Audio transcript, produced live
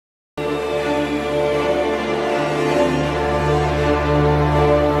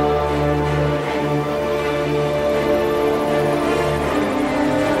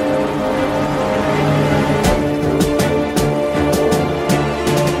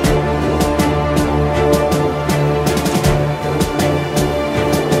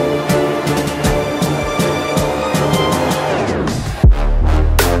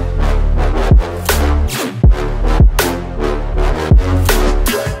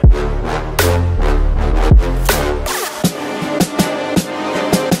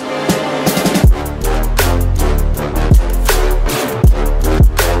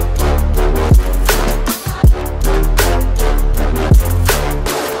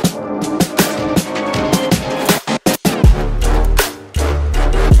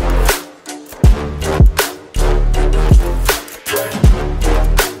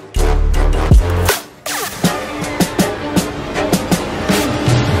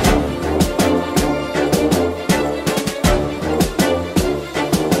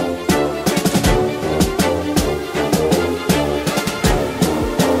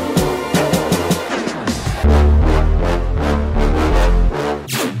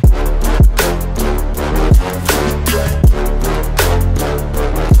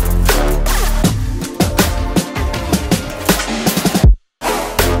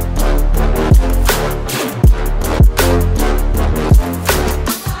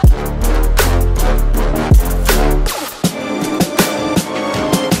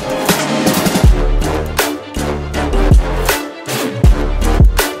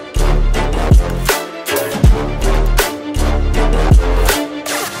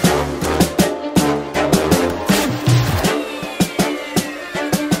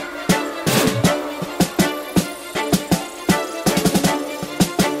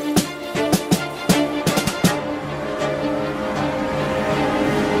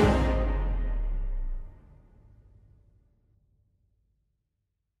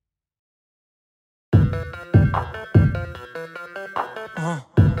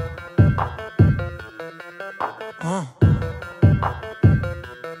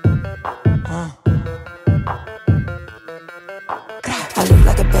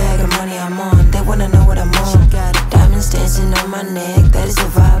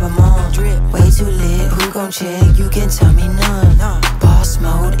gon' check? You can tell me none. Boss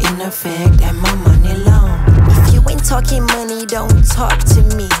mode in effect and my money long. If you ain't talking money, don't talk to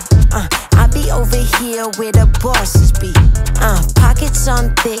me. I be over here where the bosses be. Pockets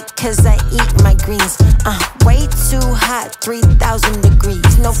on thick cause I eat my greens. Way too hot, 3,000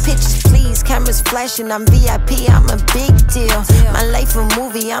 degrees. No pictures please, cameras flashing, I'm VIP, I'm a big deal. My life a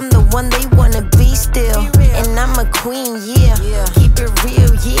movie, I'm the one they wanna be still. And I'm a queen, yeah, keep it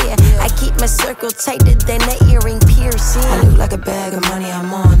real, yeah. I keep my circle tighter than an earring piercing. I look like a bag of money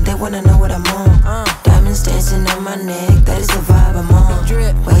I'm on, they wanna know what I'm on. Diamonds dancing on my neck, that is the vibe I'm on.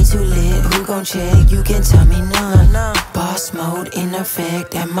 Way too lit, who gon' check? You can tell me none. Boss mode in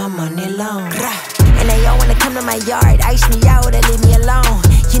effect and my money long. And they all wanna come to my yard, ice me out and leave me alone.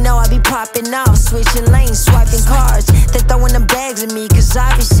 You know I be popping off, switching lanes, swiping cars. They're throwing them bags at me, cause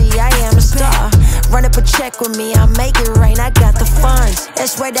obviously I am a star. Run up a check with me, I'll make it rain, I got the funds.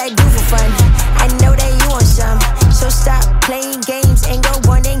 That's what I do for fun, I know that you want some. So stop playing games and go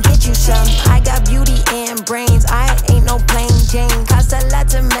run and get you some. I got beauty and brains, I ain't no plain Jane. Cost a lot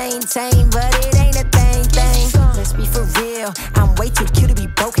to maintain, but it ain't a thing. Let's be for real, I'm way too cute to be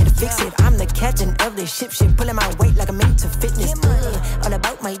broke, had to fix it. I'm the captain of the ship, pulling my weight like I'm into fitness. All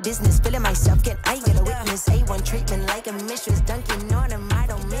about my business, feeling myself, I get a witness. A1 treatment like a mistress, dunking on him, I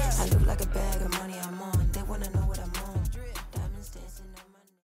don't miss.